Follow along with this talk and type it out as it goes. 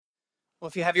Well,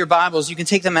 if you have your Bibles, you can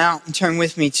take them out and turn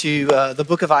with me to the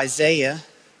book of Isaiah.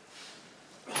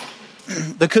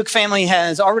 The Cook family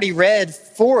has already read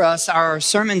for us our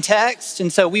sermon text,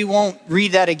 and so we won't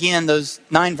read that again, those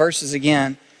 9 verses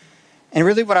again. And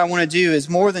really what I want to do is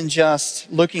more than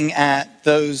just looking at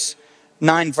those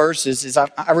 9 verses, is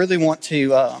I really want to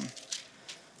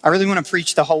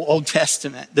preach the whole Old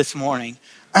Testament this morning.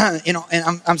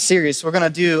 And I'm serious. We're going to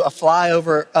do a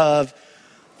flyover of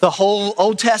the whole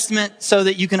Old Testament so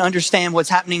that you can understand what's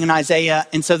happening in Isaiah,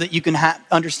 and so that you can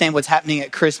understand what's happening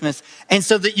at Christmas, and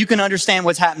so that you can understand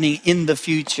what's happening in the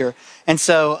future. And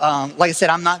so, like I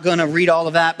said, I'm not going to read all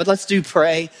of that, but let's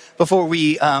pray before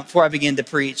I begin to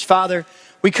preach. Father,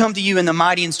 we come to you in the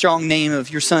mighty and strong name of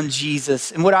your Son,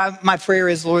 Jesus. And my prayer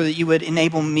is, Lord, that you would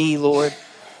enable me, Lord,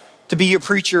 to be your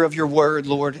preacher of your word,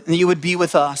 Lord, and that you would be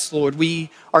with us, Lord. We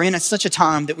are in such a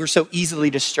time that we're so easily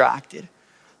distracted.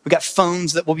 We've got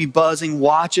phones that will be buzzing,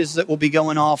 watches that will be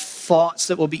going off, thoughts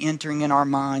that will be entering in our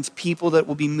minds, people that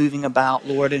will be moving about,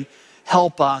 Lord. And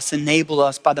help us, enable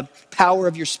us by the power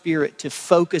of your Spirit to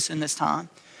focus in this time.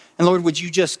 And Lord, would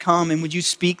you just come and would you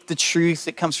speak the truth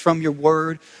that comes from your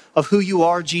word of who you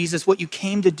are, Jesus, what you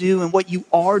came to do and what you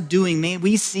are doing. May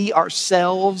we see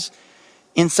ourselves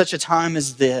in such a time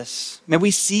as this. May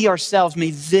we see ourselves,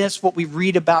 may this, what we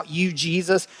read about you,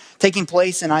 Jesus, taking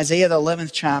place in Isaiah the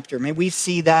 11th chapter, may we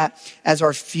see that as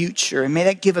our future, and may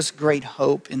that give us great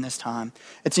hope in this time.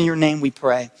 It's in your name we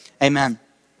pray. Amen.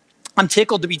 I'm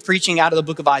tickled to be preaching out of the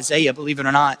book of Isaiah, believe it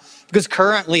or not, because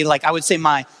currently, I would say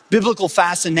my biblical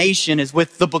fascination is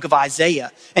with the book of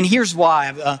Isaiah. And here's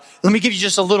why. Let me give you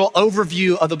just a little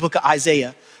overview of the book of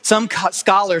Isaiah. Some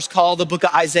scholars call the book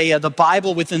of Isaiah the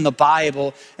Bible within the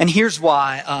Bible. And here's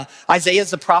why. Isaiah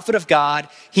is the prophet of God.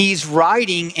 He's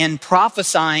writing and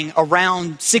prophesying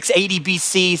around 680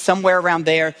 BC, somewhere around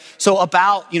there. So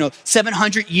about,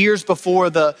 700 years before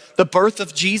the birth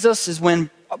of Jesus is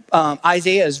when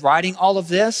Isaiah is writing all of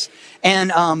this. And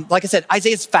like I said,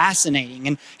 Isaiah is fascinating.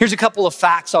 And here's a couple of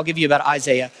facts I'll give you about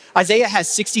Isaiah. Isaiah has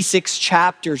 66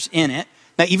 chapters in it.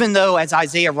 Now, even though as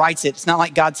Isaiah writes it, it's not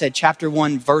like God said chapter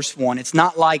 1, verse 1. It's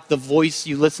not like the voice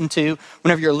you listen to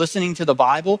whenever you're listening to the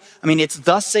Bible. I mean, it's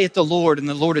thus saith the Lord, and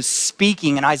the Lord is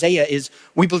speaking, and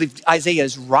we believe Isaiah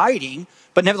is writing,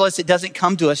 but nevertheless, it doesn't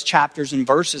come to us chapters and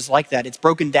verses like that. It's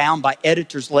broken down by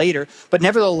editors later. But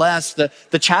nevertheless,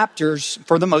 the chapters,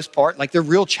 for the most part, they're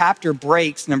real chapter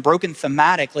breaks, and they're broken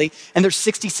thematically, and there's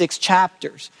 66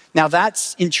 chapters. Now,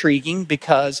 that's intriguing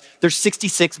because there's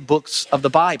 66 books of the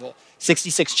Bible.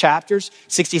 66 chapters,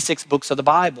 66 books of the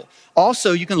Bible.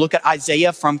 Also, you can look at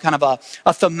Isaiah from kind of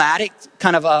a thematic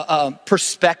kind of a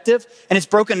perspective, and it's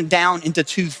broken down into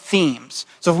 2 themes.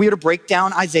 So if we were to break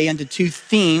down Isaiah into 2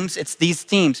 themes, it's these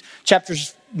themes.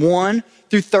 Chapters 1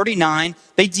 through 39,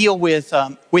 they deal with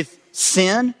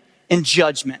sin and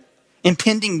judgment,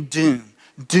 impending doom.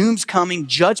 Doom's coming,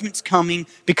 judgment's coming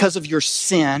because of your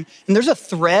sin. And there's a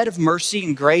thread of mercy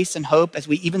and grace and hope, as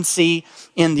we even see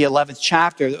in the 11th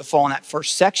chapter that fall in that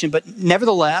first section. But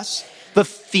nevertheless,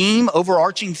 the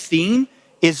overarching theme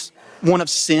is one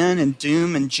of sin and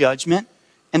doom and judgment.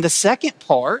 And the second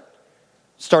part,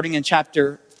 starting in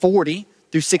chapter 40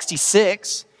 through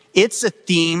 66, it's a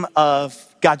theme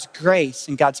of God's grace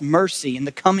and God's mercy and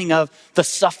the coming of the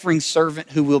suffering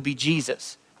servant who will be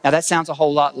Jesus. Now that sounds a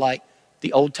whole lot like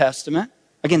the Old Testament.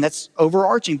 Again, that's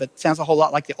overarching, but it sounds a whole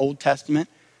lot like the Old Testament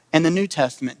and the New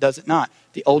Testament, does it not?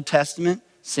 The Old Testament,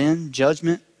 sin,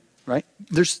 judgment, right?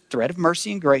 There's thread of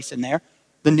mercy and grace in there.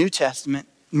 The New Testament,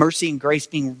 mercy and grace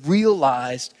being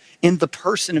realized in the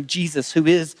person of Jesus, who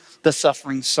is the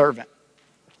suffering servant.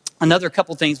 Another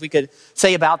couple things we could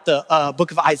say about the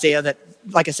book of Isaiah that,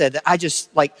 like I said, that I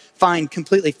just find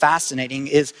completely fascinating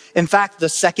is, in fact, the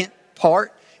second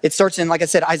part. It starts in, like I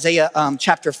said, Isaiah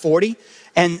chapter 40.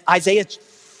 And Isaiah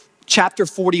chapter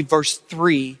 40, verse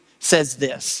 3 says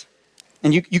this.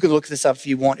 And you can look this up if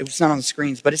you want. It's not on the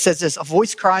screens. But it says this: a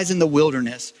voice cries in the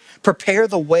wilderness, prepare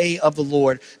the way of the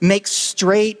Lord. Make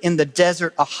straight in the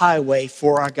desert a highway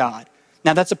for our God.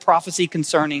 Now, that's a prophecy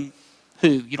concerning who?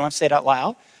 You don't have to say it out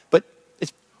loud. But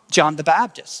it's John the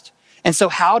Baptist. And so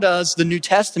how does the New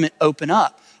Testament open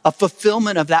up? A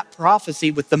fulfillment of that prophecy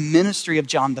with the ministry of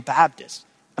John the Baptist.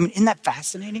 I mean, isn't that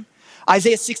fascinating?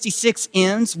 Isaiah 66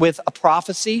 ends with a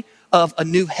prophecy of a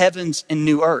new heavens and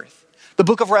new earth. The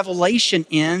book of Revelation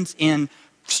ends in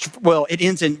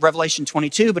Revelation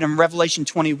 22, but in Revelation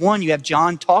 21, you have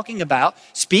John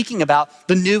speaking about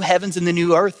the new heavens and the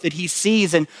new earth that he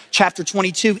sees. And chapter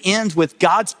 22 ends with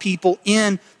God's people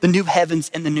in the new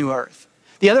heavens and the new earth.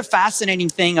 The other fascinating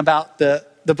thing about the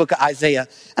book of Isaiah,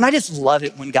 and I just love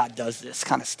it when God does this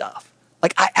kind of stuff.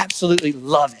 I absolutely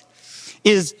love it,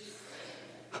 is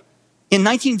in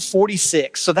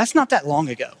 1946. So that's not that long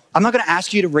ago. I'm not going to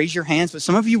ask you to raise your hands, but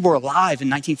some of you were alive in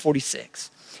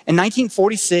 1946. In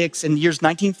 1946, in the years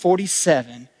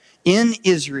 1947, in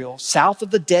Israel, south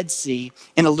of the Dead Sea,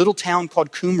 in a little town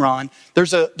called Qumran,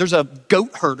 there's a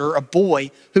goat herder, a boy,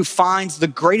 who finds the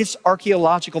greatest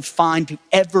archaeological find to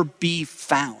ever be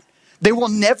found. There will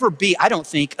never be, I don't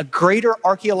think, a greater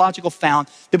archaeological found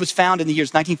that was found in the years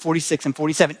 1946 and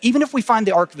 47, even if we find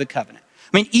the Ark of the Covenant.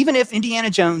 I mean, even if Indiana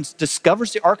Jones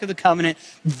discovers the Ark of the Covenant,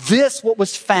 what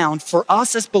was found for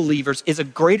us as believers is a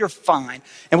greater find.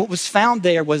 And what was found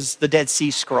there was the Dead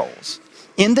Sea Scrolls.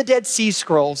 In the Dead Sea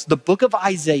Scrolls, the book of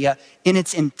Isaiah in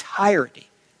its entirety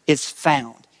is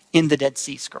found in the Dead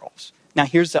Sea Scrolls. Now,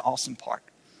 here's the awesome part.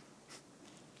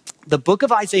 The book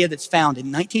of Isaiah that's found in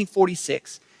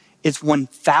 1946 is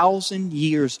 1,000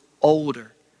 years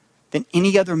older than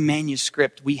any other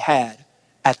manuscript we had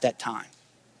at that time.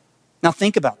 Now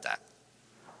think about that.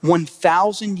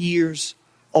 1,000 years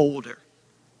older.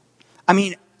 I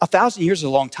mean, 1,000 years is a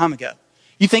long time ago.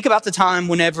 You think about the time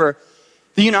whenever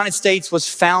the United States was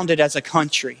founded as a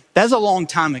country. That's a long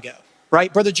time ago,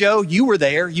 right? Brother Joe, you were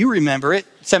there. You remember it,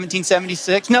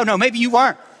 1776. No, maybe you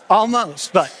weren't.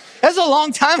 Almost, but that's a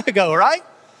long time ago, right?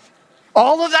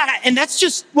 All of that, and that's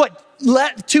just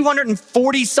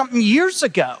 240 something years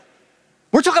ago.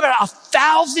 We're talking about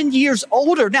 1,000 years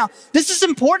older. Now, this is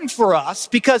important for us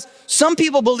because some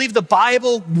people believe the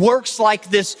Bible works like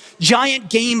this giant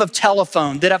game of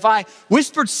telephone, that if I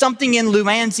whispered something in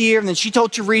Luann's ear and then she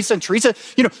told Teresa, and Teresa,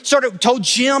 told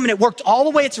Jim, and it worked all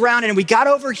the way around, and we got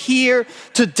over here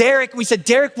to Derek, and we said,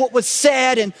 Derek, what was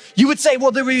said? And you would say,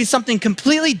 well, there would be something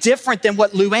completely different than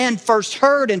what Luann first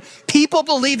heard. And people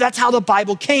believe that's how the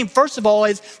Bible came. First of all,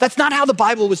 that's not how the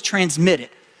Bible was transmitted.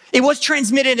 It was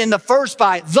transmitted in the first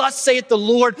by, thus saith the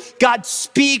Lord, God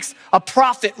speaks, a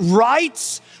prophet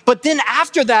writes, but then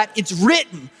after that, it's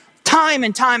written time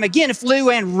and time again. If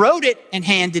Luann wrote it and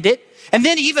handed it, and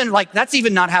then that's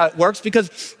even not how it works,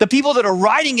 because the people that are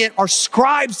writing it are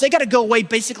scribes. They got to go away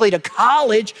basically to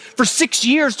college for 6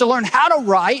 years to learn how to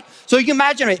write. So you can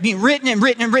imagine it being written and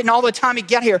written and written all the time to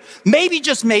get here. Maybe,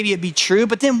 just maybe, it'd be true,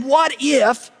 but then what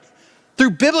if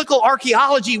through biblical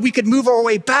archaeology, we could move our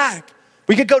way back?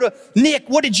 We could go to Nick,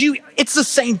 it's the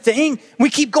same thing. We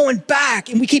keep going back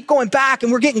and we keep going back,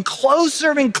 and we're getting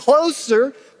closer and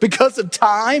closer because of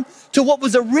time to what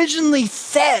was originally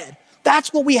said.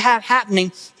 That's what we have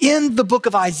happening in the book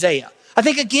of Isaiah. I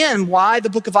think, again, why the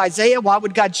book of Isaiah? Why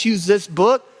would God choose this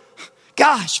book?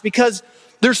 Gosh, because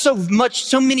there's so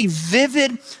many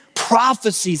vivid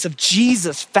prophecies of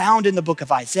Jesus found in the book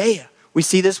of Isaiah. We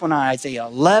see this when Isaiah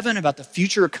 11 about the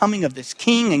future coming of this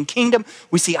king and kingdom.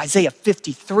 We see Isaiah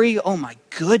 53. Oh my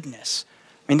goodness.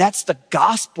 I mean, that's the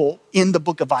gospel in the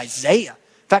book of Isaiah.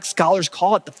 In fact, scholars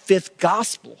call it the fifth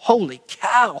gospel. Holy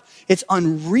cow. It's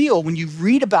unreal when you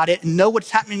read about it and know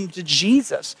what's happening to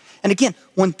Jesus. And again,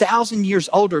 1,000 years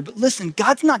older. But listen,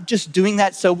 God's not just doing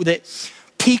that so that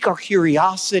pique our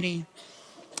curiosity.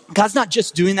 God's not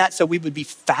just doing that so we would be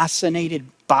fascinated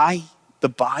by the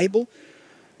Bible.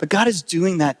 But God is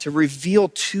doing that to reveal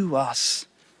to us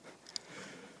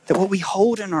that what we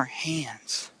hold in our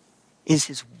hands is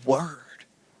his word.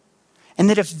 And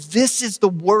that if this is the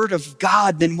word of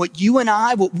God, then what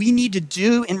we need to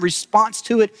do in response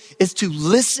to it is to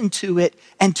listen to it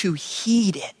and to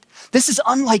heed it. This is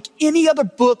unlike any other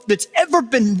book that's ever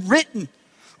been written.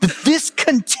 This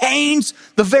contains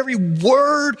the very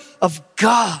word of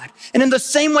God. And in the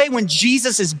same way, when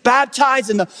Jesus is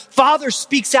baptized and the Father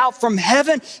speaks out from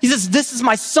heaven, he says, this is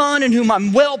my son in whom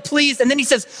I'm well pleased. And then he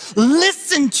says,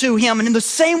 listen to him. And in the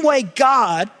same way,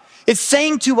 God is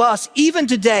saying to us, even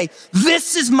today,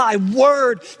 this is my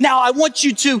word. Now I want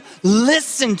you to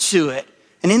listen to it.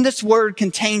 And in this word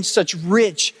contains such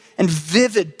rich and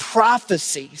vivid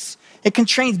prophecies. It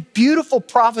contains beautiful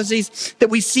prophecies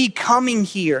that we see coming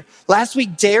here. Last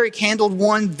week, Derek handled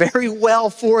one very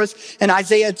well for us in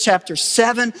Isaiah chapter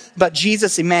 7 about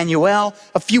Jesus, Emmanuel.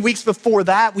 A few weeks before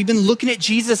that, we've been looking at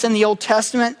Jesus in the Old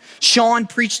Testament. Sean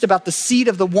preached about the seed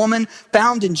of the woman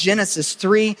found in Genesis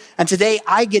 3. And today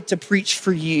I get to preach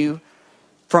for you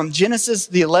from Genesis,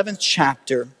 the 11th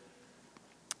chapter,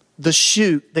 the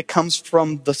shoot that comes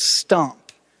from the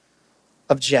stump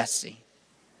of Jesse.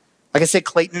 Like I said,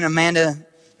 Clayton and Amanda,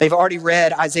 they've already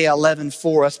read Isaiah 11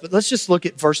 for us, but let's just look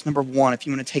at verse number 1 if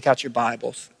you want to take out your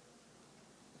Bibles.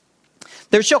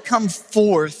 There shall come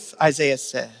forth, Isaiah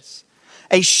says,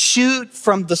 a shoot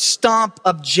from the stump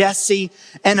of Jesse,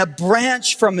 and a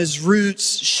branch from his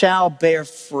roots shall bear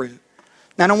fruit.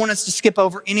 Now, I don't want us to skip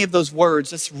over any of those words.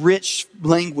 That's rich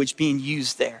language being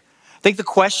used there. I think the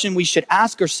question we should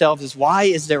ask ourselves is, why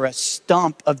is there a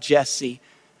stump of Jesse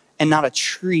and not a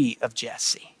tree of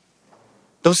Jesse?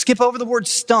 Don't skip over the word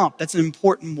stump. That's an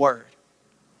important word.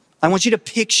 I want you to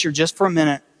picture just for a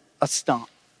minute a stump.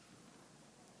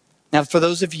 Now, for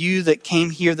those of you that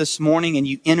came here this morning and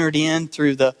you entered in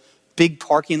through the big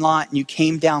parking lot and you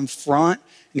came down front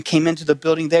and came into the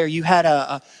building there, you had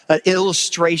an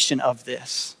illustration of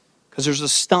this because there's a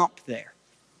stump there.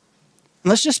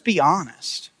 And let's just be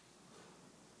honest.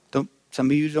 Some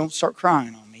of you don't start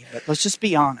crying on me, but let's just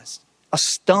be honest. A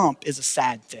stump is a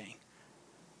sad thing.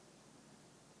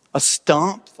 A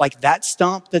stump, like that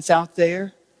stump that's out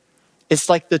there, it's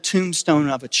like the tombstone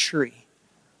of a tree.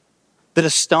 That a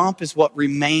stump is what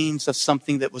remains of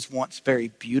something that was once very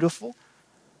beautiful.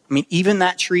 I mean, even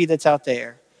that tree that's out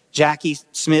there, Jackie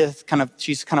Smith,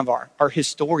 she's kind of our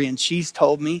historian. She's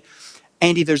told me,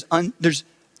 Andy, there's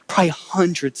probably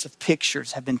hundreds of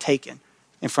pictures have been taken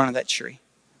in front of that tree.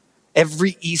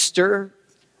 Every Easter,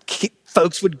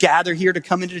 folks would gather here to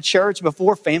come into the church.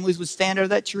 Before, families would stand under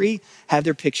that tree, have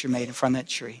their picture made in front of that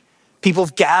tree. People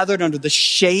have gathered under the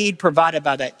shade provided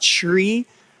by that tree.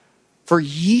 For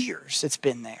years, it's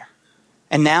been there.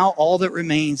 And now all that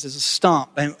remains is a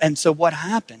stump. And so what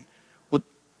happened? Well,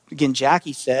 again,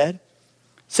 Jackie said,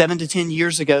 7 to 10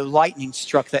 years ago, lightning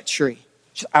struck that tree.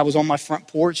 I was on my front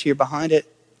porch here behind it.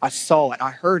 I saw it.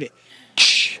 I heard it.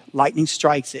 Lightning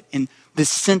strikes it. And the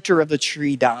center of the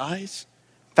tree dies.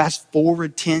 Fast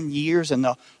forward 10 years and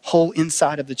the whole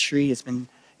inside of the tree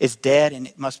is dead and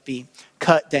it must be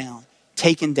cut down,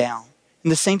 taken down.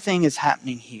 And the same thing is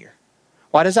happening here.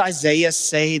 Why does Isaiah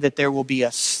say that there will be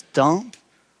a stump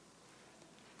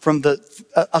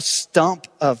a stump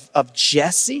of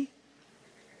Jesse?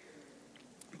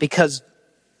 Because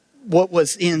what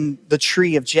was in the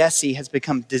tree of Jesse has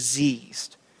become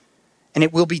diseased. And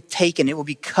it will be taken, it will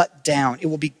be cut down, it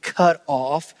will be cut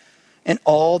off, and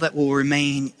all that will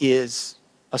remain is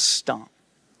a stump.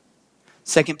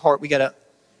 Second part we got to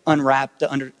unwrap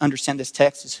to understand this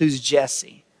text is who's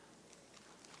Jesse.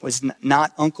 It was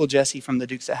not Uncle Jesse from the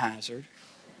Dukes of Hazzard.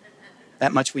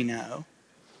 That much we know.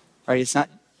 Right? It's not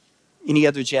any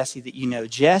other Jesse that you know.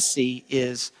 Jesse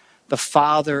is the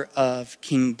father of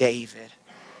King David.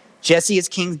 Jesse is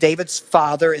King David's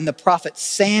father, and the prophet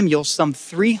Samuel, some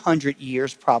 300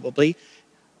 years probably,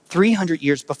 300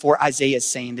 years before Isaiah is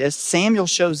saying this, Samuel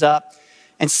shows up,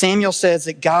 and Samuel says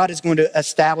that God is going to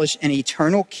establish an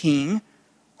eternal king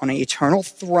on an eternal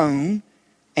throne,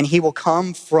 and he will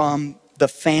come from the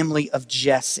family of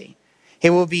Jesse.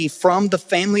 He will be from the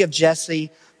family of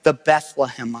Jesse, the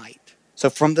Bethlehemite. So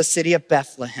from the city of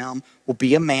Bethlehem will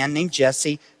be a man named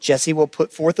Jesse. Jesse will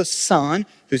put forth a son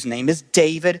whose name is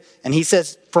David. And he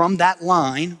says from that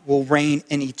line will reign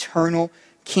an eternal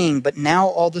king. But now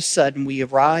all of a sudden we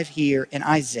arrive here in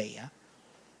Isaiah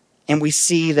and we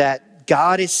see that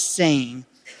God is saying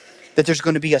that there's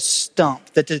going to be a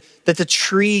stump, that the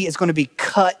tree is going to be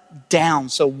cut down.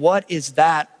 So what is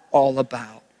that all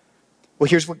about? Well,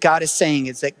 here's what God is saying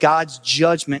is that God's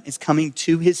judgment is coming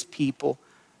to his people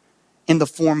in the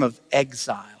form of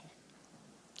exile.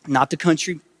 Not the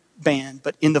country band,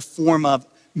 but in the form of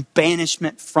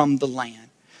banishment from the land.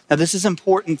 Now, this is an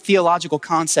important theological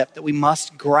concept that we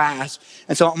must grasp.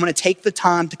 And so I'm going to take the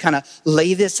time to kind of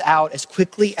lay this out as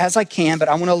quickly as I can, but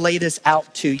I want to lay this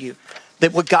out to you.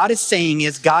 That what God is saying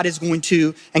is God is going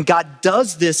to, and God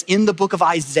does this in the book of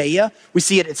Isaiah. We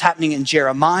see it's happening in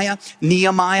Jeremiah,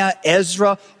 Nehemiah,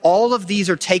 Ezra. All of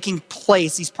these are taking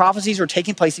place. These prophecies are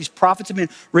taking place. These prophets have been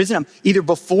risen up either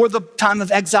before the time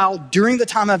of exile, during the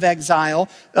time of exile.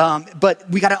 But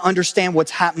we got to understand what's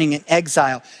happening in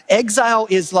exile. Exile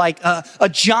is like a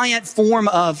giant form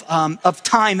of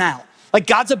timeout. Like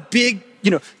God's a big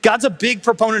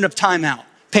proponent of timeout.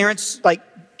 Parents,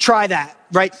 try that,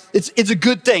 right? It's a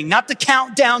good thing. Not the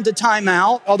countdown to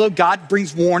timeout, although God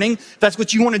brings warning. If that's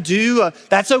what you want to do,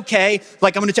 that's okay.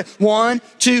 I'm going to tell 1,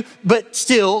 2, but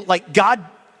still, God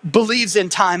believes in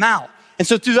timeout. And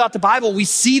so throughout the Bible, we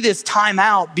see this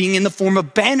timeout being in the form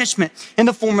of banishment, in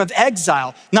the form of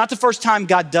exile. Not the first time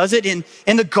God does it in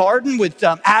the garden with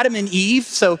Adam and Eve.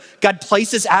 So God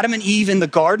places Adam and Eve in the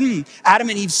garden. Adam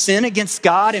and Eve sin against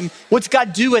God. And what's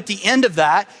God do at the end of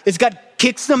that is God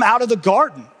kicks them out of the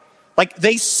garden.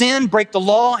 They sin, break the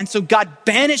law, and so God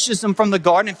banishes them from the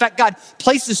garden. In fact, God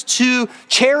places 2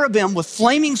 cherubim with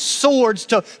flaming swords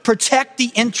to protect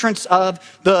the entrance of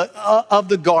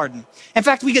the garden. In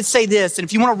fact, we could say this, and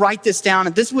if you want to write this down,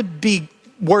 and this would be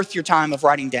worth your time of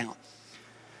writing down,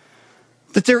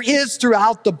 that there is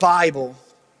throughout the Bible,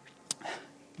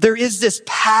 there is this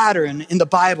pattern in the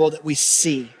Bible that we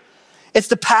see. It's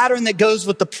the pattern that goes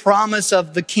with the promise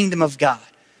of the kingdom of God.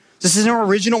 This isn't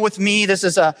original with me. This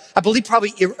is, I believe,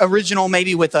 probably original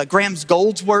maybe with Graham's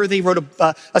Goldsworthy, wrote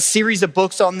a series of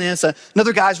books on this.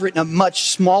 Another guy's written a much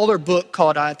smaller book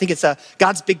called, I think it's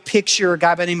God's Big Picture, a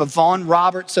guy by the name of Vaughn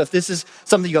Roberts. So if this is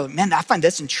something you go, man, I find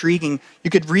this intriguing,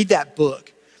 you could read that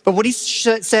book. But what he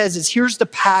says is, here's the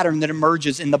pattern that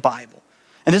emerges in the Bible.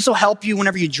 And this will help you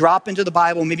whenever you drop into the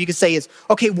Bible. Maybe you could say is,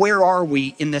 okay, where are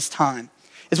we in this time?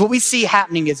 Is what we see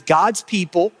happening is God's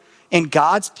people in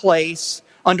God's place,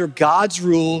 under God's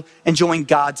rule, enjoying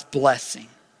God's blessing.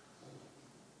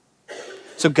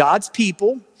 So God's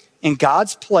people in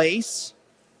God's place,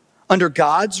 under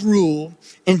God's rule,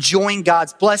 enjoying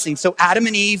God's blessing. So Adam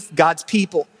and Eve, God's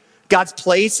people. God's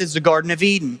place is the Garden of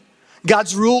Eden.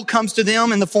 God's rule comes to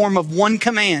them in the form of one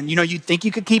command. You know, you'd think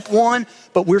you could keep one,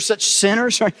 but we're such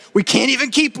sinners, right? We can't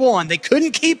even keep one. They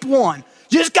couldn't keep one.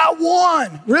 Just got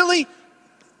one. Really?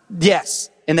 Yes.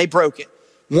 And they broke it.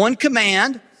 One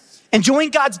command. Enjoying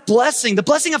God's blessing, the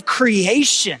blessing of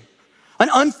creation, an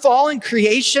unfallen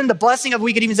creation, the blessing of,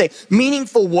 we could even say,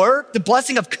 meaningful work, the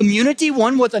blessing of community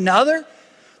one with another,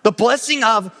 the blessing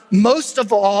of, most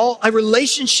of all, a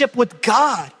relationship with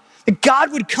God. That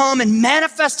God would come and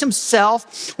manifest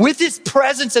himself with his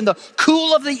presence in the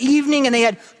cool of the evening, and they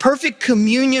had perfect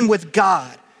communion with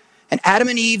God. And Adam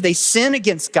and Eve, they sin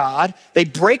against God, they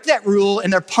break that rule,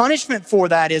 and their punishment for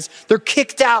that is they're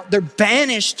kicked out, they're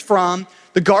banished from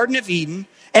the Garden of Eden.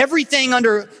 Everything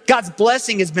under God's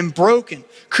blessing has been broken.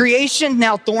 Creation,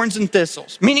 now thorns and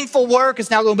thistles. Meaningful work is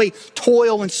now going to be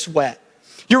toil and sweat.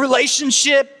 Your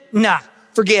relationship, nah,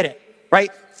 forget it,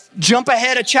 right? Jump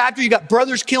ahead a chapter, you got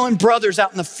brothers killing brothers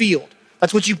out in the field.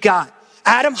 That's what you've got.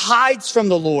 Adam hides from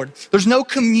the Lord. There's no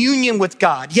communion with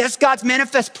God. Yes, God's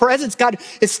manifest presence, God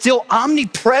is still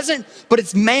omnipresent, but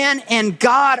it's man and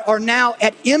God are now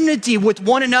at enmity with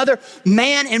one another.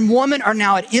 Man and woman are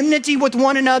now at enmity with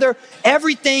one another.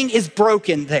 Everything is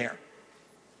broken there.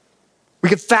 We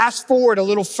could fast forward a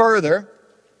little further,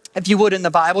 if you would, in the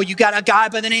Bible. You got a guy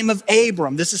by the name of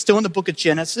Abram. This is still in the book of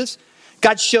Genesis.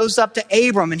 God shows up to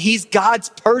Abram, and he's God's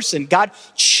person. God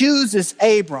chooses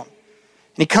Abram.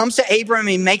 And he comes to Abram and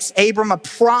he makes Abram a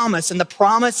promise. And the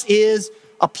promise is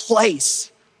a place.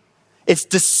 It's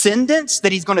descendants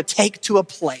that he's going to take to a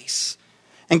place.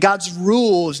 And God's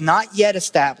rule is not yet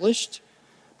established.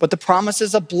 But the promise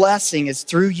is a blessing. Is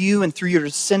through you and through your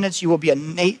descendants, you will be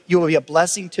a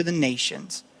blessing to the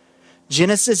nations.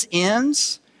 Genesis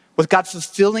ends with God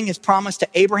fulfilling his promise to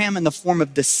Abraham in the form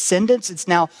of descendants. It's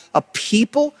now a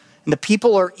people. And the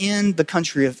people are in the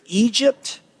country of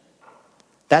Egypt.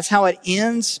 That's how it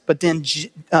ends, but then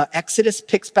Exodus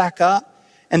picks back up,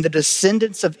 and the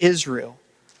descendants of Israel,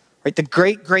 right, the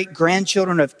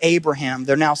great-great-grandchildren of Abraham,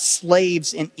 they're now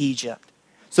slaves in Egypt.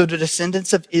 So the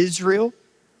descendants of Israel,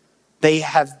 they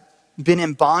have been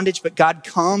in bondage, but God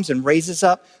comes and raises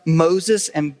up Moses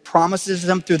and promises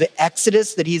them through the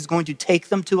Exodus that he's going to take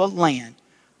them to a land.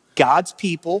 God's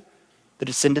people, the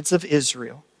descendants of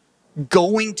Israel,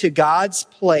 going to God's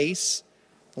place,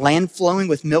 land flowing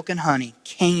with milk and honey,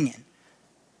 Canaan.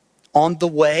 On the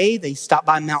way, they stop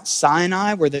by Mount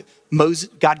Sinai where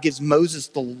God gives Moses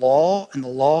the law, and the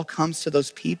law comes to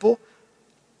those people.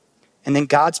 And then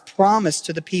God's promise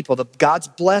to the people, God's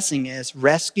blessing is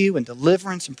rescue and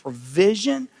deliverance and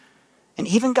provision. And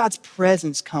even God's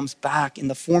presence comes back in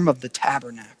the form of the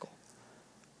tabernacle.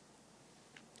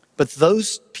 But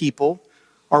those people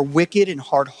are wicked and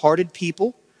hard-hearted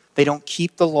people. They don't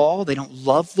keep the law. They don't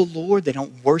love the Lord. They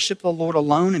don't worship the Lord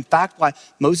alone. In fact, while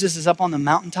Moses is up on the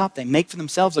mountaintop, they make for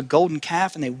themselves a golden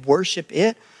calf and they worship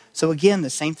it. So again, the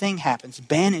same thing happens.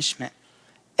 Banishment,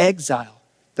 exile.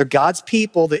 They're God's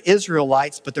people, the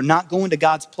Israelites, but they're not going to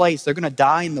God's place. They're going to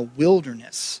die in the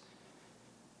wilderness.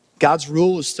 God's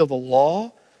rule is still the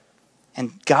law,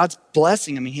 and God's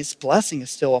blessing, his blessing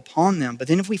is still upon them. But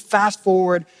then if we fast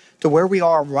forward to where we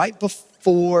are right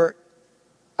before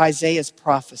Isaiah's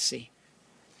prophecy,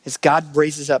 as God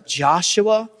raises up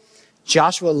Joshua.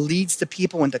 Joshua leads the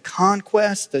people into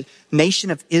conquest. The nation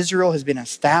of Israel has been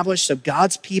established. So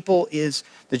God's people is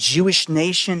the Jewish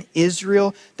nation,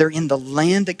 Israel. They're in the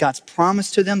land that God's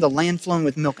promised to them, the land flowing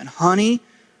with milk and honey.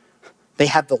 They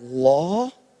have the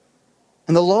law.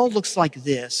 And the law looks like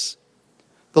this.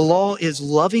 The law is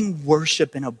loving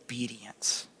worship and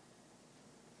obedience.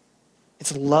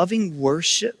 It's loving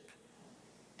worship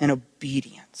and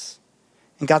obedience.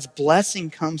 And God's blessing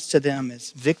comes to them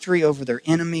as victory over their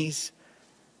enemies,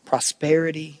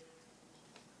 prosperity.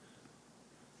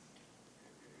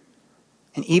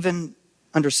 And even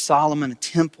under Solomon, a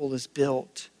temple is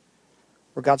built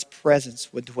where God's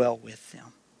presence would dwell with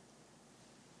them.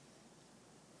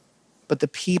 But the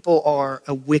people are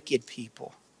a wicked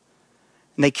people.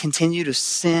 And they continue to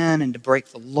sin and to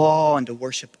break the law and to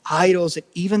worship idols, and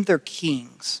even their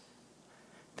kings.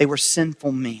 They were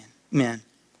sinful men.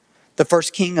 The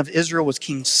first king of Israel was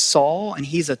King Saul, and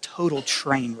he's a total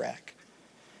train wreck.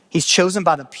 He's chosen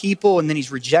by the people, and then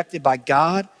he's rejected by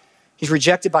God. He's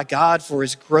rejected by God for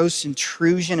his gross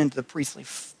intrusion into the priestly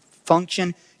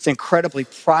function. He's an incredibly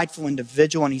prideful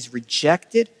individual, and he's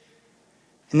rejected.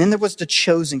 And then there was the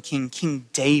chosen king, King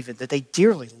David, that they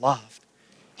dearly loved.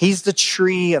 He's the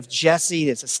tree of Jesse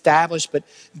that's established, but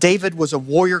David was a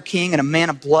warrior king and a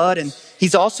man of blood, and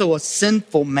he's also a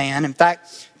sinful man. In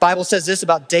fact, the Bible says this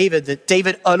about David, that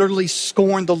David utterly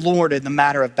scorned the Lord in the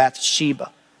matter of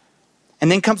Bathsheba.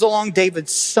 And then comes along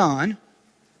David's son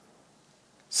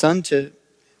to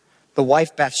the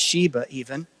wife Bathsheba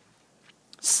even,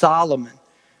 Solomon,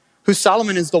 who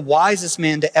Solomon is the wisest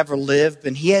man to ever live,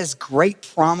 and he has great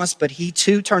promise, but he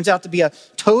too turns out to be a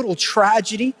total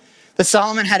tragedy. That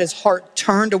Solomon had his heart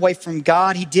turned away from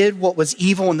God. He did what was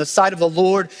evil in the sight of the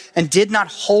Lord and did not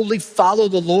wholly follow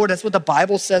the Lord. That's what the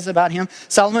Bible says about him.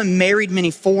 Solomon married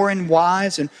many foreign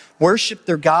wives and worshiped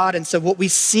their God. And so what we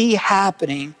see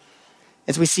happening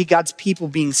is we see God's people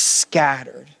being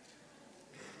scattered.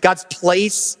 God's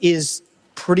place is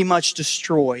pretty much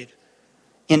destroyed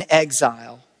in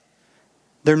exile.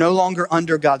 They're no longer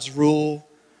under God's rule.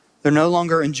 They're no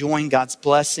longer enjoying God's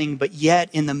blessing, but yet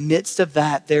in the midst of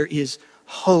that, there is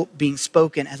hope being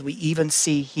spoken, as we even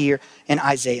see here in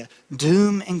Isaiah.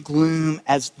 Doom and gloom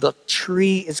as the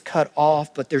tree is cut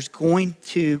off, but there's going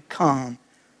to come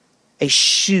a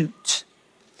shoot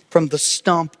from the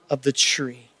stump of the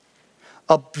tree.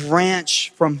 A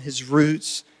branch from his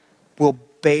roots will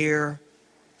bear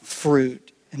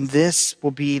fruit, and this will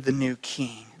be the new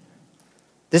king.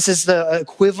 This is the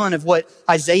equivalent of what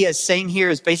Isaiah is saying here,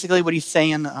 is basically what he's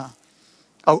saying.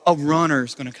 A runner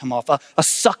is going to come off. A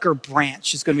sucker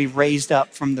branch is going to be raised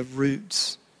up from the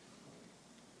roots.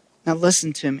 Now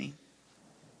listen to me.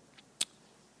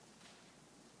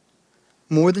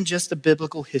 More than just a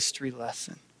biblical history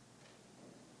lesson,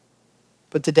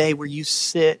 but today where you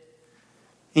sit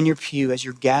in your pew as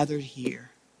you're gathered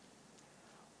here,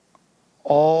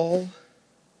 all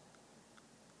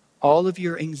of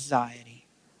your anxiety,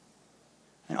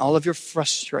 and all of your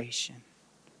frustration,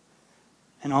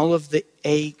 and all of the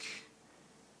ache,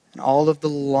 and all of the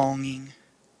longing,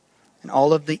 and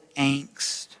all of the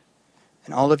angst,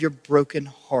 and all of your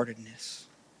brokenheartedness,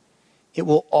 it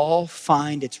will all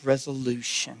find its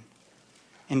resolution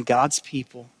in God's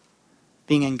people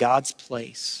being in God's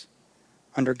place,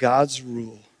 under God's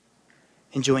rule,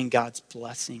 enjoying God's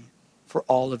blessing for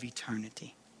all of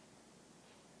eternity.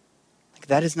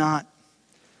 That is not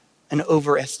an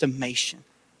overestimation.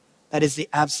 That is the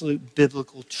absolute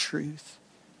biblical truth.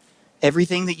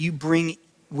 Everything that you bring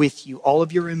with you, all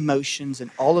of your emotions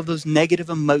and all of those negative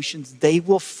emotions, they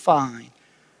will find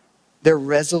their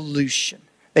resolution.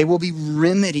 They will be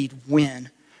remedied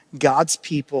when God's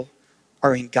people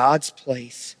are in God's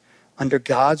place, under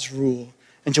God's rule,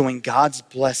 enjoying God's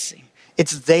blessing.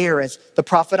 It's there, as the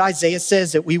prophet Isaiah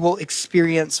says, that we will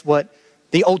experience what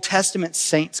the Old Testament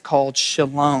saints called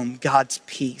shalom, God's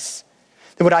peace.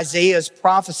 That what Isaiah is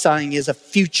prophesying is a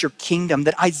future kingdom.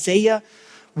 That Isaiah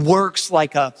works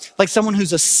like someone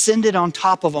who's ascended on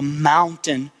top of a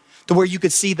mountain to where you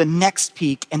could see the next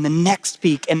peak and the next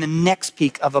peak and the next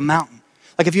peak of a mountain.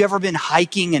 Like, have you ever been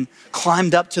hiking and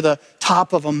climbed up to the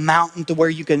top of a mountain to where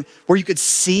you could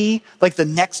see like the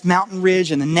next mountain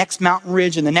ridge and the next mountain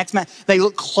ridge and the next mountain? They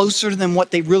look closer than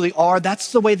what they really are.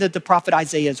 That's the way that the prophet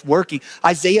Isaiah is working.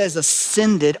 Isaiah is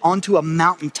ascended onto a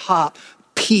mountaintop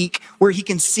peak where he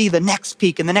can see the next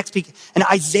peak and the next peak. And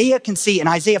Isaiah can see, in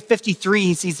Isaiah 53,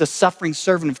 he sees the suffering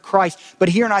servant of Christ. But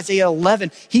here in Isaiah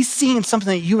 11, he's seeing something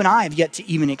that you and I have yet to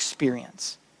even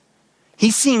experience.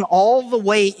 He's seeing all the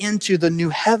way into the new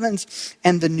heavens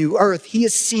and the new earth. He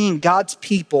is seeing God's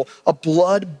people, a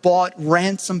blood-bought,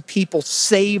 ransomed people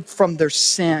saved from their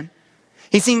sin.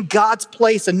 He's seeing God's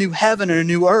place, a new heaven and a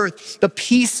new earth, the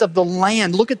peace of the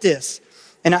land. Look at this.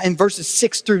 And in verses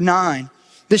 6 through 9,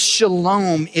 this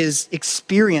shalom is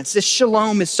experienced. This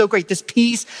shalom is so great. This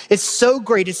peace is so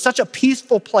great. It's such a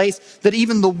peaceful place that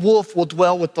even the wolf will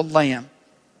dwell with the lamb.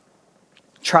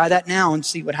 Try that now and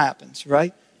see what happens,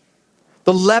 right?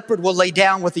 The leopard will lay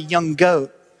down with a young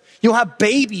goat. You'll have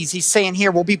babies, he's saying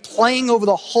here, will be playing over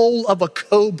the hole of a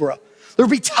cobra. There'll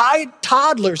be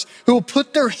toddlers who will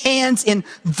put their hands in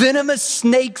venomous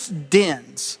snakes'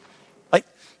 dens. Like,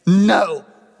 no,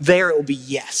 there it will be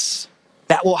yes.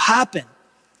 That will happen.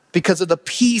 because of the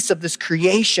peace of this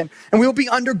creation. And we will be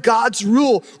under God's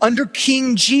rule, under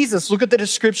King Jesus. Look at the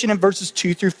description in verses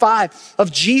 2-5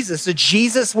 of Jesus, that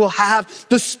Jesus will have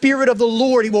the Spirit of the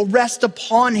Lord. He will rest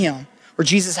upon him. Or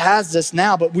Jesus has this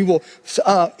now, but we will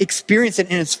experience it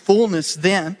in its fullness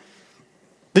then.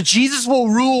 That Jesus will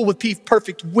rule with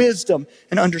perfect wisdom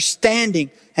and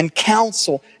understanding and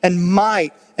counsel and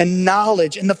might and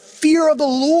knowledge. And the fear of the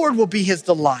Lord will be his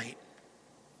delight.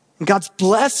 And God's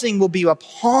blessing will be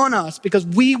upon us because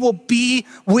we will be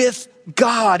with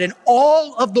God. And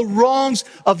all of the wrongs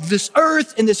of this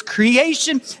earth and this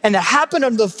creation and that happened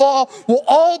under the fall will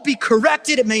all be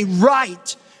corrected and made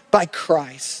right by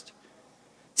Christ.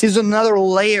 See, there's another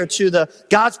layer to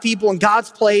God's people and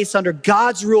God's place under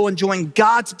God's rule, enjoying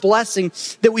God's blessing,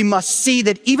 that we must see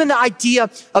that even the idea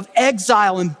of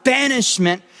exile and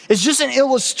banishment is just an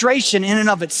illustration in and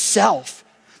of itself.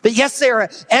 That yes, they are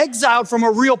exiled from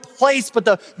a real place, but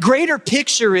the greater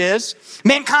picture is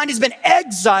mankind has been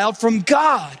exiled from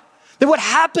God. That what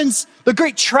happens, the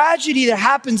great tragedy that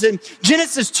happens in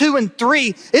Genesis 2 and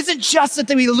 3 isn't just that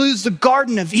we lose the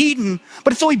Garden of Eden,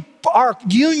 but it's that our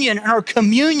union and our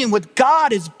communion with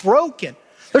God is broken.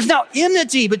 There's now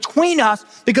enmity between us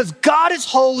because God is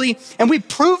holy and we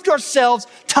proved ourselves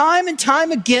time and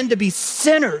time again to be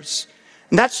sinners.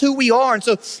 And that's who we are. And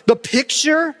so the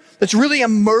picture that's really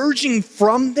emerging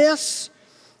from this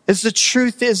is the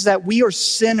truth is that we are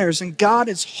sinners and God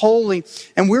is holy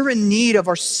and we're in need of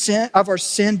our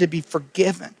sin to be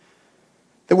forgiven.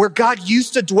 That where God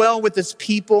used to dwell with his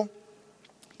people,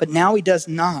 but now he does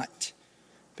not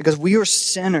because we are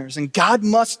sinners and God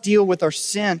must deal with our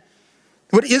sin.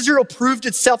 What Israel proved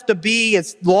itself to be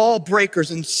is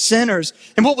lawbreakers and sinners.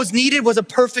 And what was needed was a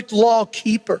perfect law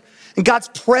keeper. And God's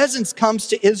presence comes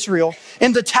to Israel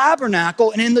in the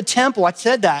tabernacle and in the temple. I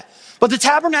said that. But the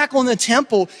tabernacle and the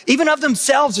temple, even of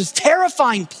themselves, is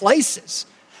terrifying places.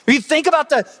 If you think about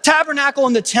the tabernacle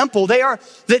and the temple,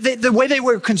 the way they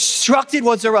were constructed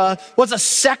was a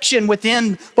section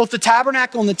within both the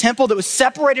tabernacle and the temple that was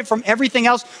separated from everything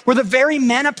else, where the very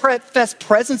manifest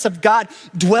presence of God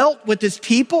dwelt with his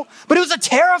people. But it was a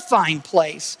terrifying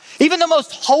place. Even the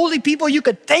most holy people you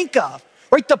could think of.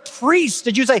 Right, the priests,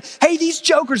 did you say, hey, these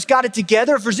jokers got it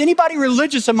together? If there's anybody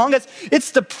religious among us,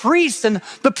 it's the priests. And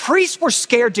the priests were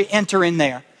scared to enter in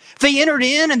there. If they entered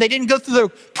in and they didn't go through the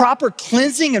proper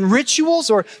cleansing and rituals,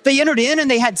 or they entered in and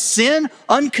they had sin,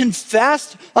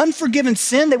 unconfessed, unforgiven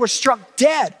sin, they were struck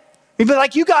dead. We'd be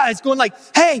like you guys going like,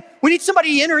 hey, we need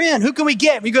somebody to enter in. Who can we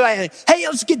get? We go like, hey,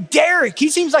 let's get Derek. He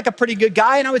seems like a pretty good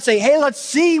guy. And I would say, hey, let's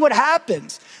see what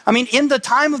happens. I mean, in the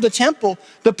time of the temple,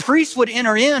 the priests would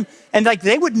enter in and like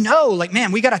they would know, like,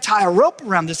 man, we got to tie a rope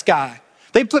around this guy.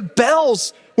 They put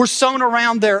bells were sewn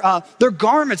around their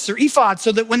garments, their ephods,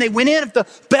 so that when they went in, if the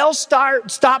bells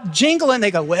stopped jingling,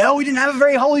 they go, well, we didn't have a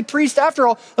very holy priest after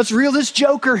all. Let's reel this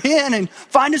joker in and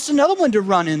find us another one to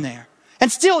run in there.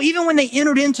 And still, even when they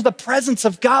entered into the presence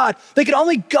of God, they could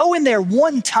only go in there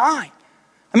one time.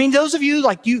 I mean, those of you,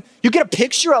 like you get a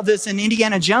picture of this in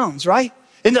Indiana Jones, right?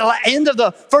 In the end of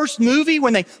the first movie,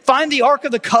 when they find the Ark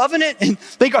of the Covenant and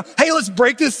they go, hey, let's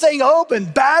break this thing open.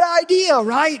 Bad idea,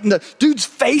 right? And the dude's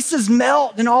faces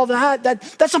melt and all that.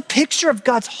 That's a picture of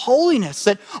God's holiness,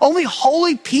 that only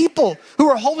holy people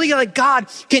who are holy like God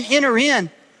can enter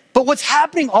in. But what's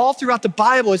happening all throughout the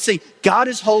Bible is saying, God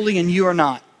is holy and you are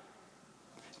not.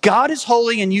 God is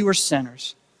holy and you are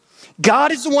sinners.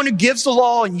 God is the one who gives the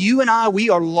law, and you and I,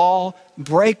 we are law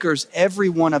breakers, every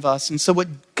one of us. And so what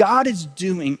God is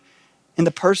doing in the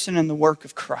person and the work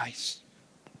of Christ,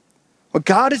 what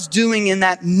God is doing in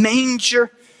that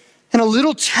manger, in a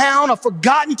little town, a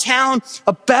forgotten town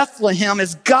of Bethlehem,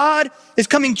 is God is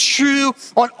coming true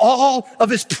on all of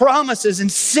his promises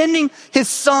and sending his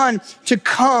son to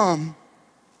come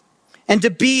and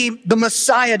to be the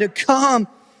Messiah, to come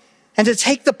and to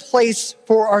take the place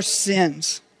for our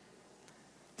sins.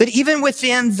 That even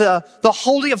within the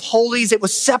Holy of Holies, it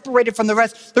was separated from the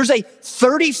rest. There's a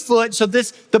 30-foot, so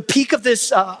the peak of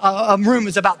this room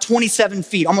is about 27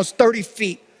 feet, almost 30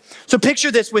 feet. So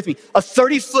picture this with me, a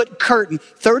 30-foot curtain,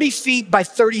 30 feet by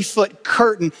 30-foot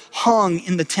curtain hung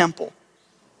in the temple.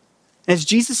 And as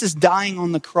Jesus is dying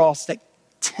on the cross,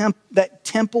 that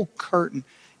temple curtain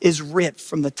is ripped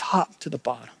from the top to the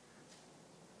bottom.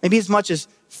 Maybe as much as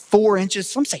 4 inches,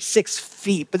 some say 6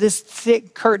 feet, but this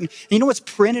thick curtain. And you know what's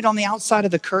printed on the outside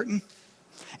of the curtain?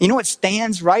 You know what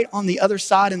stands right on the other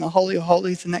side in the Holy of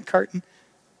Holies in that curtain?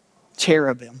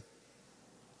 Cherubim.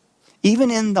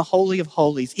 Even in the Holy of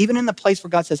Holies, even in the place where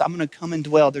God says, I'm going to come and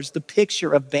dwell, there's the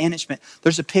picture of banishment.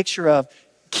 There's a picture of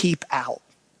keep out.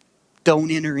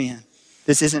 Don't enter in.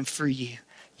 This isn't for you.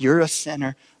 You're a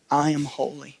sinner. I am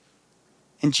holy.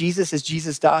 And as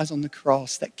Jesus dies on the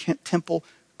cross, that temple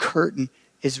curtain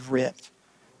is ripped.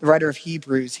 The writer of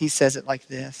Hebrews, he says it like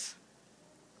this.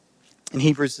 In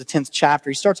Hebrews, the 10th chapter,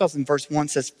 he starts off in verse 1,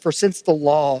 says, "For since the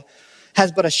law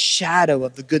has but a shadow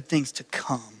of the good things to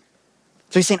come."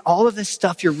 So he's saying all of this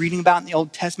stuff you're reading about in the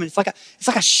Old Testament, it's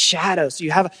like a shadow. So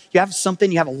you have something,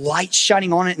 you have a light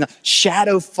shining on it, and the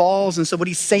shadow falls. And so what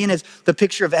he's saying is the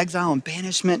picture of exile and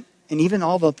banishment, and even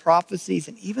all the prophecies,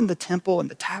 and even the temple and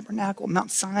the tabernacle, Mount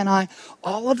Sinai,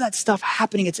 all of that stuff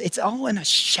happening, it's all in a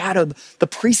shadow, the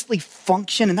priestly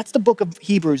function. And that's the book of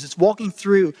Hebrews. It's walking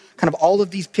through kind of all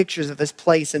of these pictures of this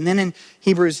place. And then in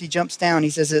Hebrews, he jumps down. He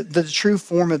says that the true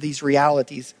form of these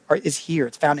realities is here.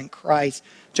 It's found in Christ.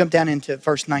 Jump down into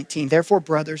verse 19. "Therefore,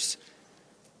 brothers,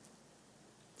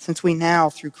 since we now,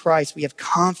 through Christ, we have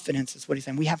confidence," is what he's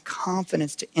saying. We have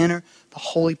confidence to enter the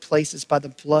holy places by the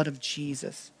blood of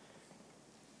Jesus,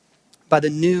 by the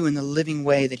new and the living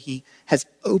way that he has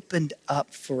opened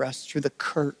up for us through the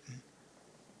curtain.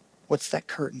 What's that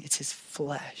curtain? It's his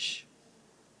flesh.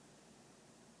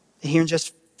 And here in just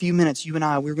a few minutes, you and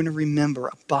I, we're going to remember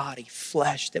a body,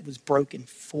 flesh that was broken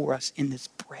for us in this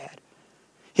bread.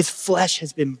 His flesh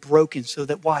has been broken so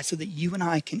that why? So that you and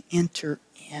I can enter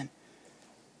in.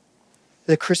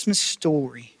 The Christmas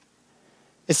story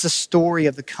is the story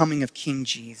of the coming of King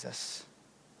Jesus.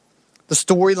 The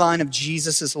storyline of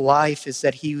Jesus' life is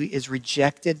that he is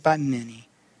rejected by many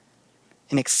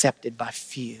and accepted by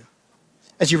few.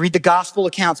 As you read the gospel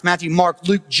accounts, Matthew, Mark,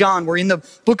 Luke, John, we're in the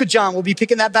book of John. We'll be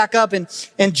picking that back up in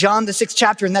John, the 6th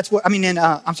chapter. And that's what,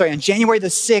 on January the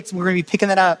 6th, we're going to be picking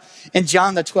that up in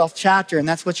John, the 12th chapter. And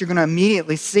that's what you're going to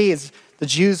immediately see is the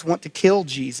Jews want to kill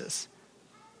Jesus.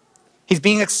 He's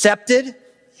being accepted.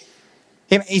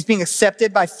 He's being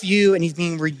accepted by few, and he's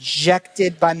being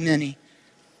rejected by many.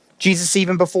 Jesus,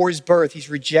 even before his birth, he's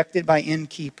rejected by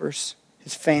innkeepers,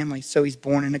 his family, so he's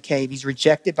born in a cave. He's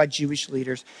rejected by Jewish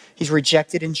leaders. He's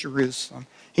rejected in Jerusalem.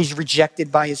 He's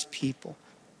rejected by his people.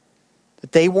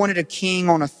 That they wanted a king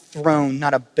on a throne,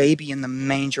 not a baby in the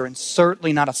manger, and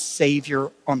certainly not a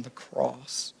savior on the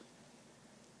cross.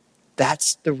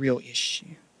 That's the real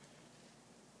issue.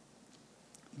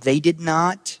 They did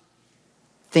not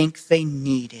think they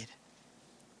needed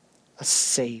a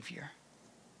savior.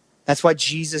 That's why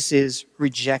Jesus is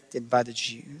rejected by the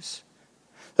Jews.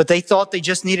 But they thought they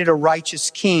just needed a righteous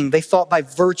king. They thought by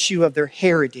virtue of their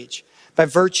heritage, by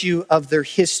virtue of their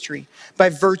history, by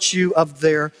virtue of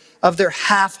their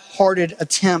half-hearted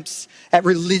attempts at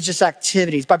religious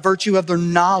activities, by virtue of their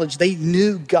knowledge, they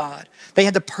knew God. They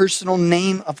had the personal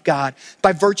name of God.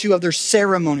 By virtue of their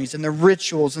ceremonies and their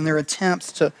rituals and their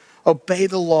attempts to obey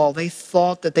the law, they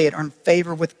thought that they had earned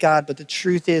favor with God, but the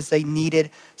truth is they needed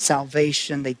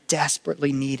salvation. They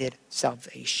desperately needed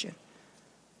salvation.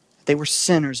 They were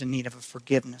sinners in need of a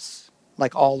forgiveness,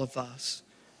 like all of us.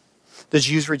 The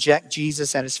Jews reject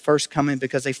Jesus at his first coming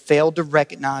because they failed to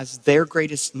recognize their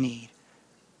greatest need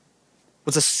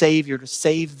was a Savior to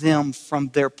save them from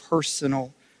their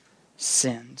personal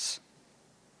sins.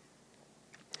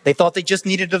 They thought they just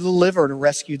needed a deliverer to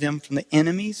rescue them from the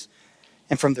enemies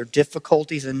and from their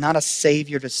difficulties, and not a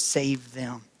Savior to save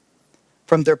them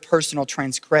from their personal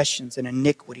transgressions and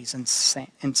iniquities and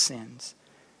sins.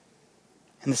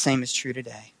 And the same is true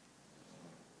today.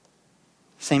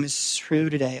 The same is true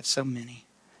today of so many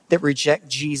that reject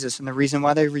Jesus. And the reason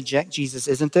why they reject Jesus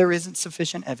isn't there isn't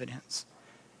sufficient evidence.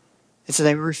 It's that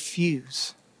they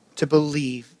refuse to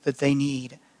believe that they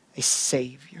need a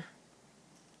Savior.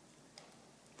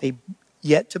 They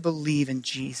yet to believe in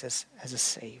Jesus as a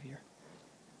Savior.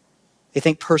 They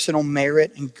think personal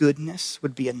merit and goodness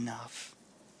would be enough.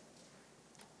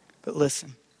 But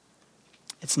listen,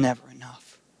 it's never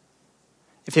enough.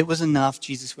 If it was enough,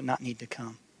 Jesus would not need to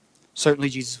come. Certainly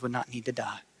Jesus would not need to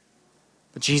die.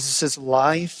 But Jesus'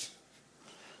 life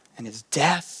and his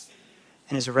death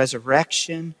and his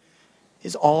resurrection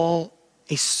is all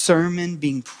a sermon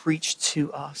being preached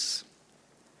to us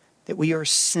that we are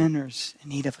sinners in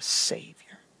need of a Savior.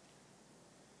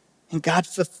 And God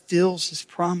fulfills his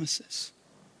promises.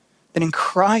 That in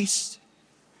Christ,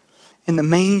 in the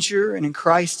manger, and in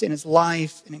Christ in his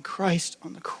life, and in Christ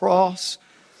on the cross,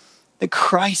 that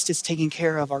Christ is taking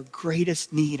care of our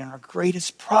greatest need and our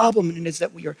greatest problem, and it is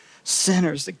that we are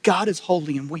sinners, that God is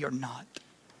holy and we are not.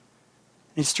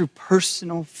 And it's through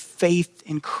personal faith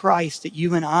in Christ that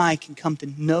you and I can come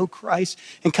to know Christ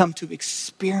and come to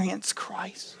experience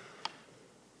Christ.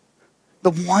 The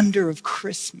wonder of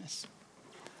Christmas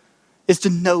is to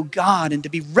know God and to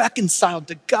be reconciled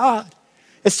to God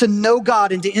It's to know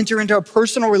God and to enter into a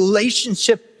personal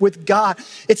relationship with God.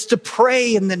 It's to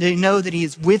pray and then to know that he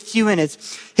is with you, and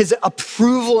his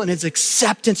approval and his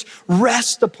acceptance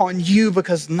rest upon you,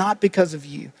 not because of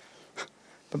you,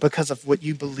 but because of what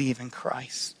you believe in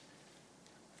Christ.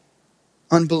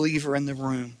 Unbeliever in the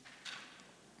room.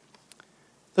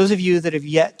 Those of you that have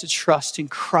yet to trust in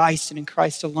Christ and in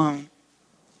Christ alone,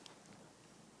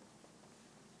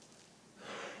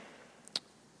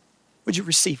 would you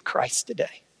receive Christ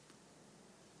today?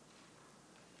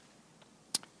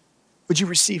 Would you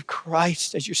receive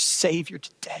Christ as your Savior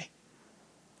today?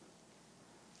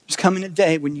 There's coming a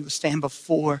day when you will stand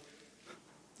before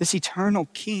this eternal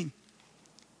King,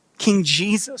 King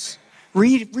Jesus.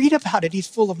 Read about it. He's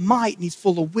full of might and he's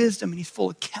full of wisdom and he's full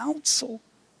of counsel.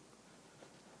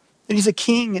 And he's a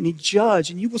king and a judge,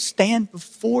 and you will stand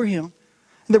before him.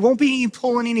 And there won't be any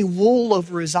pulling any wool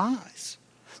over his eyes.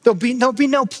 There'll be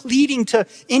no pleading to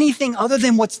anything other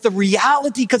than what's the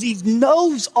reality, because he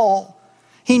knows all.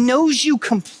 He knows you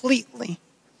completely,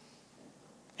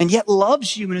 and yet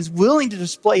loves you and is willing to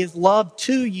display his love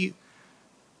to you.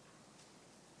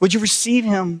 Would you receive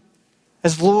him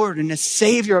as Lord and as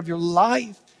Savior of your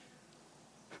life?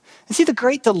 And see the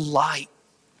great delight.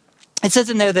 It says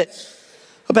in there that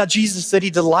about Jesus that he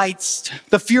delights.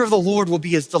 The fear of the Lord will be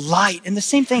his delight. And the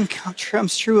same thing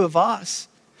comes true of us.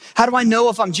 How do I know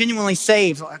if I'm genuinely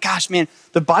saved? Gosh, man,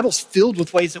 the Bible's filled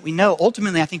with ways that we know.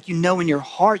 Ultimately, I think you know in your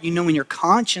heart, you know in your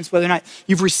conscience, whether or not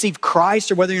you've received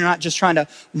Christ or whether you're not just trying to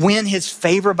win his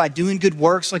favor by doing good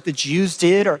works like the Jews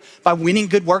did, or by winning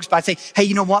good works by saying, hey,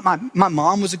 you know what? My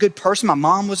mom was a good person. My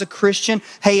mom was a Christian.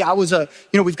 Hey, I was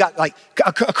we've got like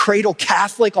a cradle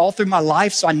Catholic all through my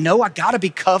life, so I know I got to be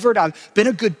covered. I've been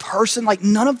a good person. Like,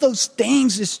 none of those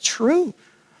things is true.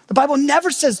 The Bible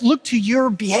never says, look to your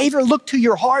behavior, look to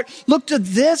your heart, look to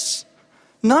this.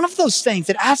 None of those things.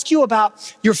 It asks you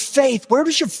about your faith. Where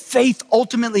does your faith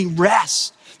ultimately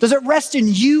rest? Does it rest in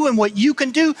you and what you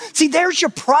can do? See, there's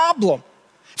your problem.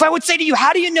 If I would say to you,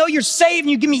 how do you know you're saved?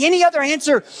 And you give me any other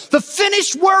answer, the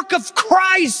finished work of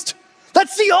Christ.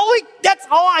 That's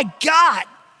all I got.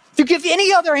 If you give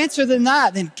any other answer than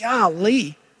that, then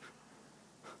golly.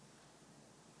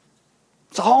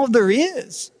 It's all there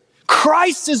is.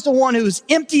 Christ is the one who's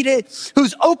emptied it,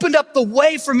 who's opened up the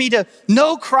way for me to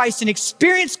know Christ and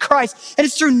experience Christ. And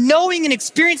it's through knowing and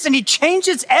experiencing he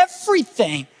changes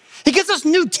everything. He gives us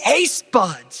new taste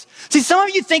buds. See, some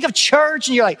of you think of church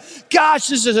and you're like, gosh,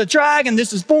 this is a drag and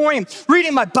this is boring. I'm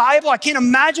reading my Bible, I can't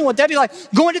imagine what that'd be like.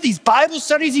 Going to these Bible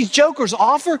studies these jokers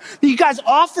offer. You guys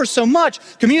offer so much.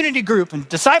 Community group and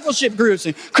discipleship groups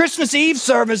and Christmas Eve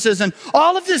services and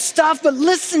all of this stuff. But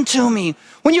listen to me.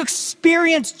 When you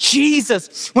experience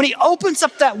Jesus, when he opens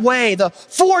up that way, the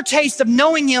foretaste of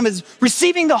knowing him is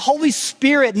receiving the Holy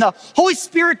Spirit, and the Holy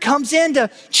Spirit comes in to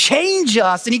change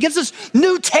us, and he gives us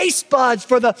new taste buds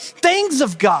for the things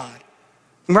of God.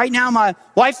 And right now, my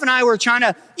wife and I were trying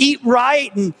to eat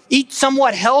right and eat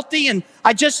somewhat healthy, and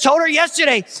I just told her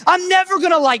yesterday, I'm never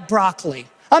gonna like broccoli.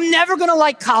 I'm never gonna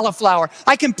like cauliflower.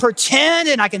 I can pretend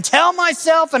and I can tell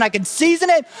myself and I can season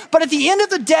it, but at the end of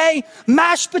the day,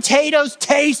 mashed potatoes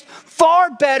taste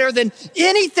far better than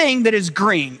anything that is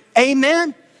green.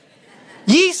 Amen?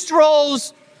 Yeast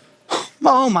rolls,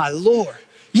 oh my Lord.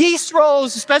 Yeast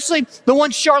rolls, especially the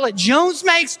ones Charlotte Jones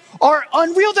makes, are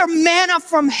unreal. They're manna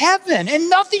from heaven, and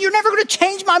you're never gonna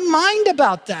change my mind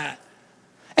about that.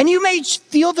 And you may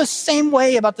feel the same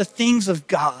way about the things of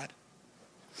God.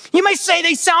 You may say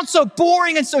they sound so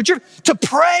boring and so to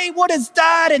pray, what is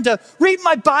that? And to read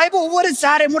my Bible, what is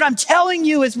that? And what I'm telling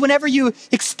you is whenever you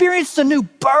experience the new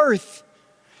birth,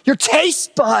 your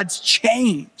taste buds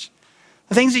change.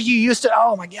 The things that you used to,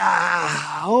 oh my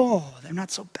God, they're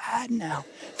not so bad now.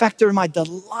 In fact, they're my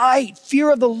delight,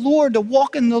 fear of the Lord, to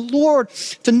walk in the Lord,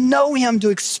 to know him, to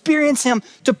experience him,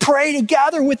 to pray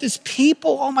together with his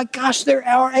people. Oh my gosh, they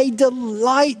are a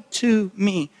delight to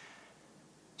me.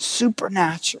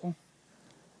 Supernatural.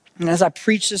 And as I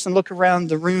preach this and look around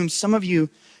the room, some of you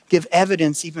give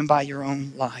evidence even by your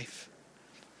own life.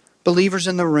 Believers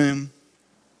in the room,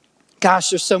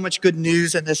 gosh, there's so much good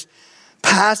news in this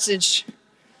passage.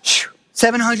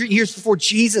 700 years before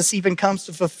Jesus even comes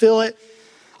to fulfill it.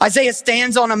 Isaiah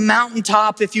stands on a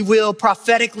mountaintop, if you will,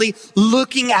 prophetically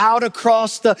looking out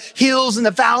across the hills and the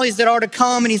valleys that are to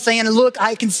come. And he's saying, look,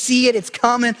 I can see it, it's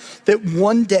coming, that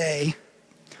one day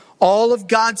all of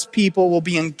God's people will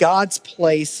be in God's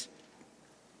place.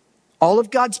 All of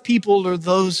God's people are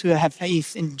those who have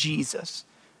faith in Jesus.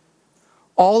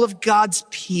 All of God's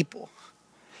people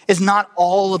is not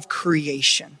all of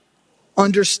creation.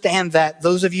 Understand that.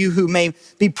 Those of you who may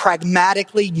be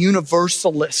pragmatically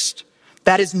universalist,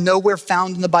 That is nowhere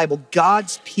found in the Bible.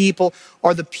 God's people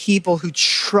are the people who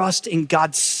trust in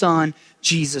God's Son,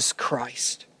 Jesus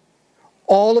Christ.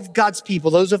 All of God's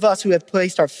people, those of us who have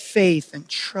placed our faith and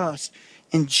trust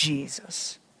in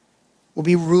Jesus, will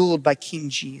be ruled by King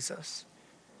Jesus.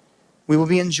 We will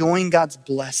be enjoying God's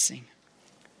blessing,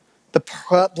 the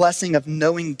blessing of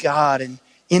knowing God and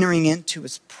entering into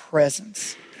his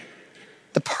presence,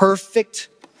 the perfect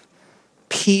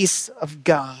peace of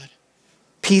God,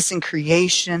 peace in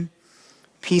creation,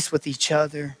 peace with each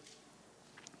other,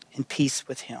 and peace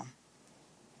with him.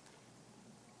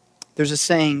 There's a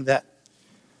saying that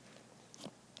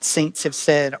saints have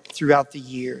said throughout the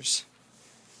years.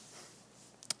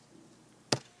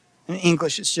 In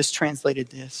English, it's just translated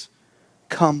this: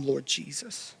 "Come, Lord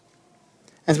Jesus."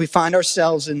 As we find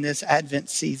ourselves in this Advent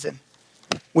season,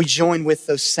 we join with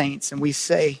those saints and we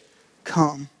say,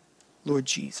 "Come, Lord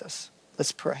Jesus."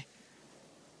 Let's pray.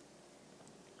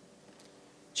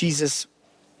 Jesus,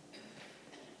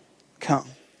 come.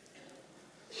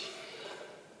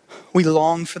 We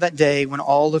long for that day when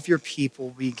all of your people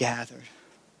will be gathered.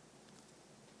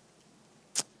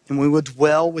 And we will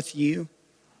dwell with you.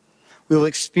 We will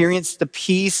experience the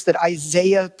peace that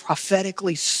Isaiah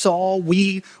prophetically saw.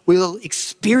 We will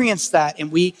experience that,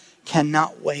 and we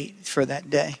cannot wait for that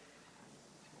day.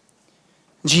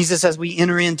 Jesus, as we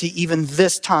enter into even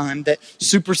this time that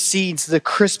supersedes the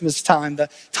Christmas time, the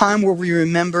time where we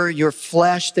remember your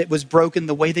flesh that was broken,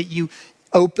 the way that you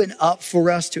open up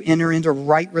for us to enter into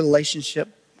right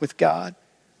relationship with God,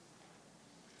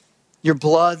 your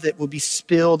blood that will be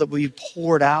spilled, that will be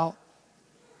poured out.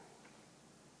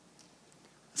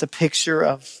 It's a picture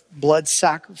of blood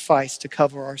sacrifice to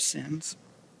cover our sins.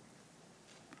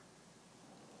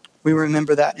 We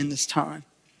remember that in this time.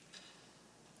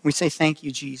 We say, thank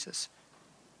you, Jesus.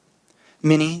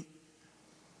 Many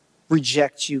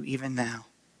reject you even now.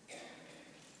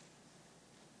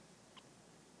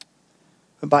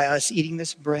 But by us eating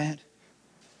this bread,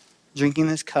 drinking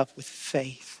this cup with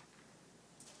faith,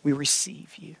 we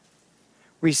receive you.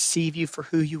 Receive you for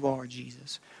who you are,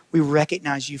 Jesus. We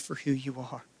recognize you for who you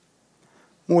are.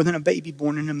 More than a baby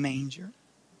born in a manger.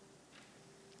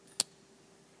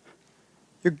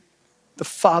 You're the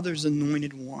Father's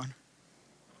anointed one.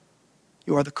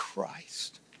 You are the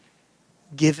Christ,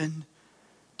 given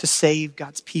to save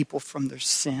God's people from their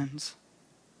sins.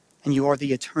 And you are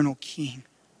the eternal King.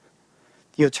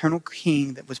 The eternal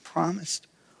King that was promised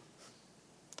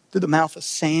through the mouth of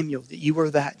Samuel, that you are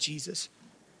that, Jesus.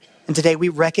 And today we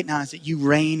recognize that you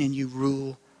reign and you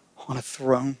rule on a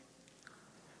throne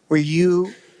where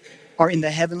you are in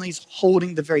the heavenlies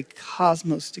holding the very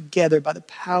cosmos together by the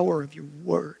power of your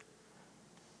word.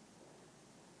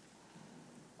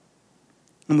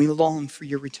 And we long for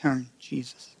your return,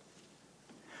 Jesus.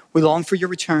 We long for your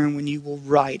return when you will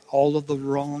right all of the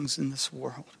wrongs in this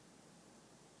world.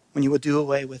 When you will do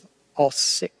away with all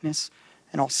sickness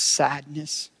and all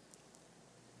sadness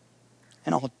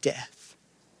and all death.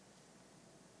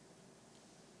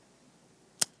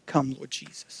 Come, Lord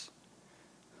Jesus.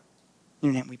 In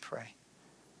your name we pray.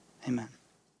 Amen.